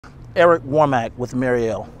Eric Warmack with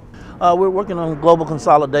Mariel. We're working on global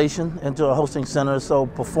consolidation into a hosting center, so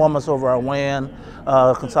performance over our WAN,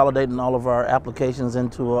 consolidating all of our applications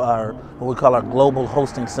into our what we call our global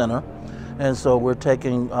hosting center. And so we're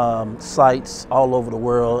taking sites all over the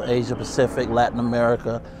world, Asia Pacific, Latin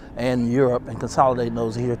America, and Europe, and consolidating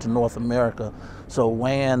those here to North America. So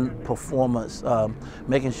WAN performance,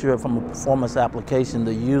 making sure from a performance application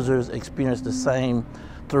the users experience the same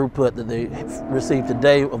throughput that they receive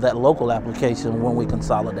today of that local application when we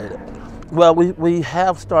consolidate it. Well, we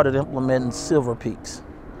have started implementing silver peaks.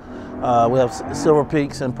 We have silver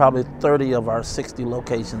peaks in probably 30 of our 60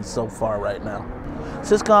 locations so far right now.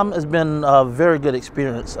 Syscom has been a very good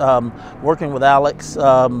experience. Working with Alex,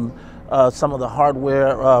 some of the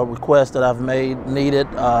hardware requests that I've needed,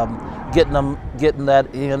 getting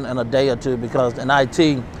that in a day or two, because in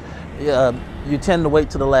IT, you tend to wait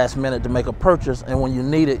to the last minute to make a purchase, and when you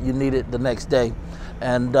need it the next day.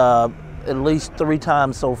 And at least 3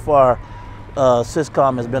 times so far,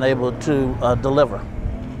 Syscom has been able to deliver,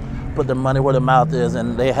 put their money where their mouth is,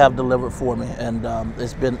 and they have delivered for me. And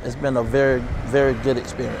it's been a very, very good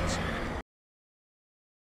experience.